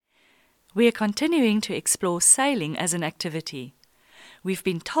We are continuing to explore sailing as an activity. We've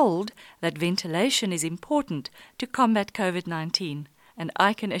been told that ventilation is important to combat COVID-19, and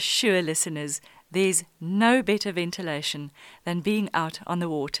I can assure listeners there's no better ventilation than being out on the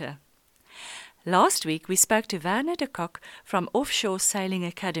water. Last week we spoke to Werner de Kock from Offshore Sailing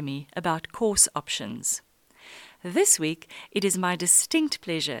Academy about course options. This week, it is my distinct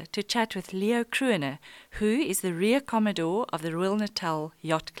pleasure to chat with Leo Kruener, who is the Rear Commodore of the Royal Natal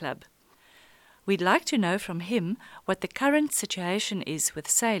Yacht Club. We'd like to know from him what the current situation is with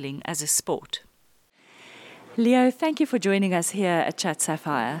sailing as a sport. Leo, thank you for joining us here at Chat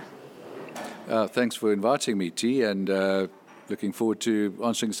Sapphire. Thanks for inviting me, T, and looking forward to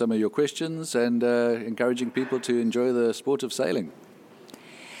answering some of your questions and encouraging people to enjoy the sport of sailing.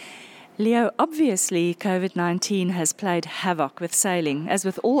 Leo, obviously COVID-19 has played havoc with sailing, as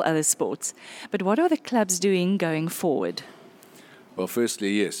with all other sports. But what are the clubs doing going forward? Well,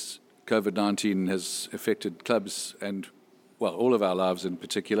 firstly, yes, COVID-19 has affected clubs and, well, all of our lives in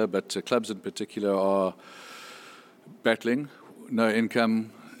particular, but clubs in particular are battling. No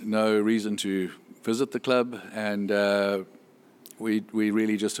income, no reason to visit the club, and we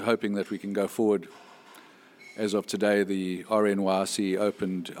really just hoping that we can go forward. As of today, the RNYC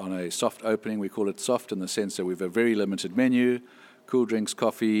opened on a soft opening. We call it soft in the sense that we have a very limited menu, cool drinks,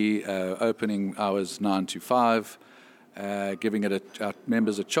 coffee, opening hours 9 to 5, giving our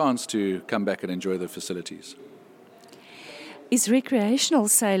members a chance to come back and enjoy the facilities. Is recreational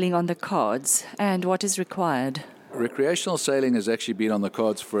sailing on the cards, and what is required? Recreational sailing has actually been on the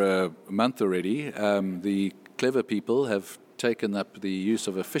cards for a month already. The clever people have taken up the use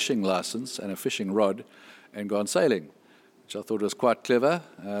of a fishing license and a fishing rod and gone sailing, which I thought was quite clever.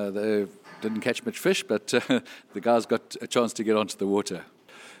 They didn't catch much fish, but the guys got a chance to get onto the water.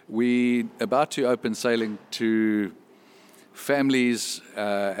 We're about to open sailing to families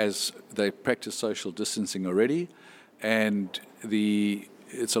as they practice social distancing already, and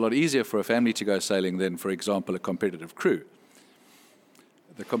it's a lot easier for a family to go sailing than, for example, a competitive crew.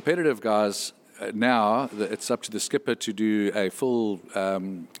 The competitive guys, now it's up to the skipper to do a full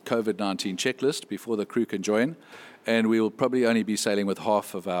COVID-19 checklist before the crew can join, and we will probably only be sailing with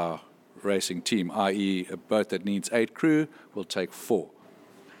half of our racing team, i.e. a boat that needs 8 crew will take 4.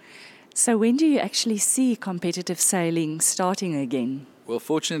 So when do you actually see competitive sailing starting again? Well,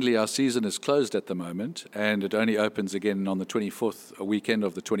 fortunately, our season is closed at the moment, and it only opens again on the 24th, a weekend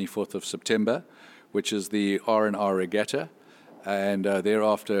of the 24th of September, which is the R&R Regatta, and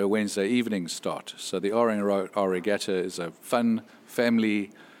thereafter a Wednesday evening start. So the R&R Regatta is a fun,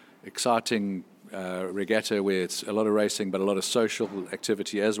 family, exciting regatta where it's a lot of racing but a lot of social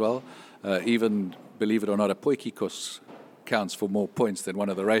activity as well. Even, believe it or not, a poikikos counts for more points than one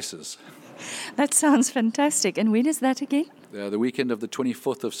of the races. That sounds fantastic. And when is that again? The weekend of the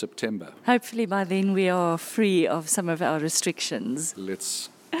 24th of September. Hopefully by then we are free of some of our restrictions. Let's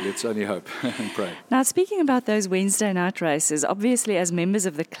only hope and pray. Now, speaking about those Wednesday night races, obviously as members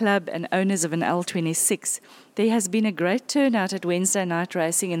of the club and owners of an L26, there has been a great turnout at Wednesday night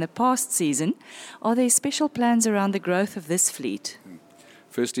racing in the past season. Are there special plans around the growth of this fleet?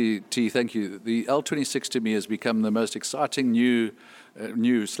 Firstly, T, thank you. The L26 to me has become the most exciting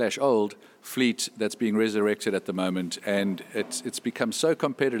new/old fleet that's being resurrected at the moment, and it's become so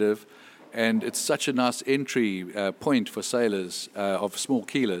competitive. And it's such a nice entry point for sailors of small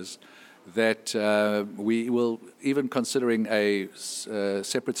keelers that we will even considering a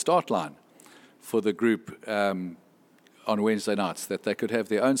separate start line for the group on Wednesday nights, that they could have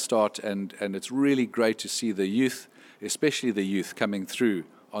their own start. And it's really great to see the youth, especially the youth, coming through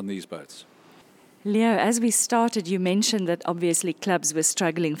on these boats. Leo, as we started, you mentioned that obviously clubs were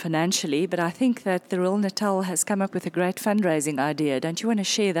struggling financially, but I think that the Royal Natal has come up with a great fundraising idea. Don't you want to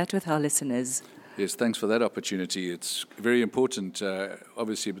share that with our listeners? Yes, thanks for that opportunity. It's very important,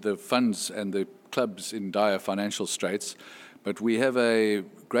 obviously, the funds and the clubs in dire financial straits, but we have a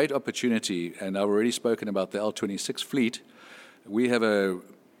great opportunity, and I've already spoken about the L26 fleet. We have a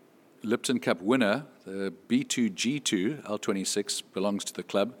Lipton Cup winner, the B2G2 L26 belongs to the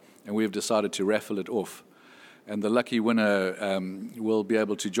club, and we have decided to raffle it off. And the lucky winner will be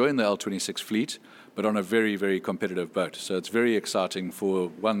able to join the L26 fleet, but on a very, very competitive boat. So it's very exciting for,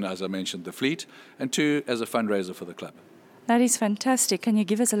 one, as I mentioned, the fleet, and two, as a fundraiser for the club. That is fantastic. Can you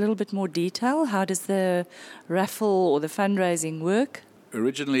give us a little bit more detail? How does the raffle or the fundraising work?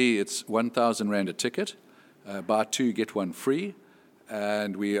 Originally, it's 1,000 Rand a ticket. Buy 2, get 1 free.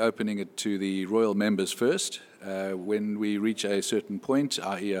 And we're opening it to the Royal members first. When we reach a certain point,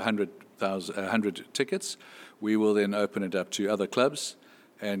 i.e. 100 tickets, we will then open it up to other clubs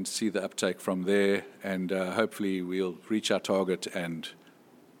and see the uptake from there. And hopefully we'll reach our target and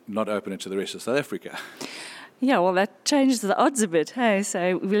not open it to the rest of South Africa. Yeah, well, that changes the odds a bit, hey?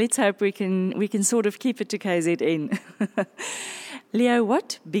 So let's hope we can sort of keep it to KZN. Leo,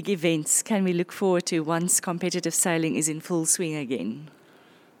 what big events can we look forward to once competitive sailing is in full swing again?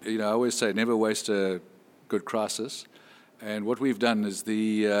 I always say never waste a good crisis. And what we've done is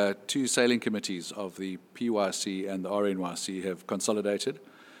the two sailing committees of the PYC and the RNYC have consolidated.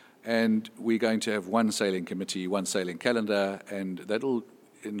 And we're going to have one sailing committee, one sailing calendar, and that'll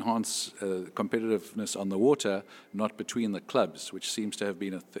enhance competitiveness on the water, not between the clubs, which seems to have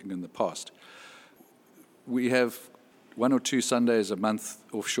been a thing in the past. We have 1 or 2 Sundays a month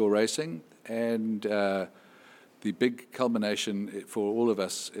offshore racing, and the big culmination for all of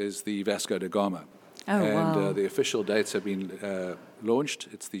us is the Vasco da Gama. Oh, and wow. The official dates have been launched.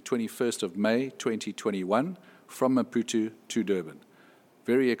 It's the 21st of May, 2021, from Maputo to Durban.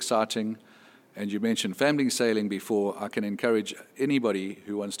 Very exciting. And you mentioned family sailing before. I can encourage anybody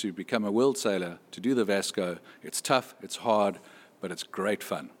who wants to become a world sailor to do the Vasco. It's tough, it's hard, but it's great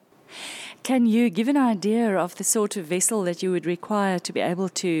fun. Can you give an idea of the sort of vessel that you would require to be able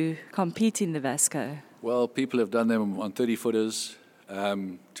to compete in the Vasco? Well, people have done them on 30-footers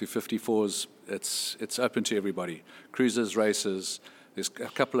to 54s. It's open to everybody. Cruisers, racers, there's a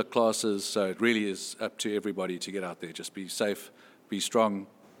couple of classes, so it really is up to everybody to get out there. Just be safe, be strong,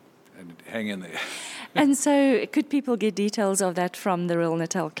 and hang in there. And so could people get details of that from the Royal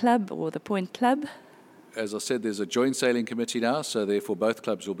Natal Club or the Point Club? As I said, there's a joint sailing committee now, so therefore both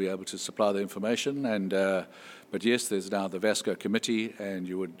clubs will be able to supply the information. But yes, there's now the Vasco committee, and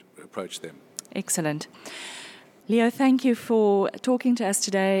you would approach them. Excellent. Leo, thank you for talking to us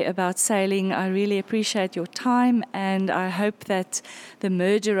today about sailing. I really appreciate your time, and I hope that the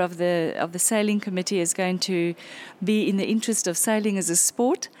merger of the sailing committee is going to be in the interest of sailing as a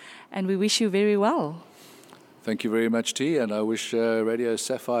sport, and we wish you very well. Thank you very much, T, and I wish Radio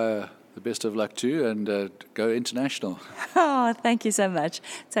Sapphire the best of luck too, and go international. Oh, thank you so much.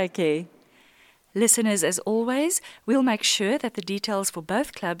 Take care. Listeners, as always, we'll make sure that the details for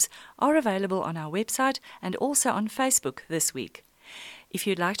both clubs are available on our website and also on Facebook this week. If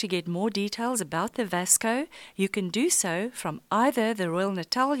you'd like to get more details about the Vasco, you can do so from either the Royal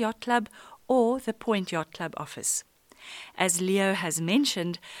Natal Yacht Club or the Point Yacht Club office. As Leo has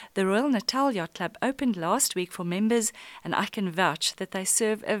mentioned, the Royal Natal Yacht Club opened last week for members, and I can vouch that they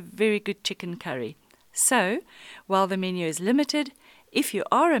serve a very good chicken curry. So, while the menu is limited, if you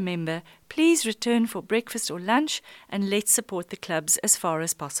are a member, please return for breakfast or lunch, and let's support the clubs as far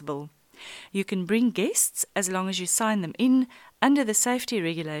as possible. You can bring guests as long as you sign them in under the safety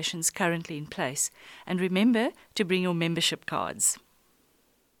regulations currently in place. And remember to bring your membership cards.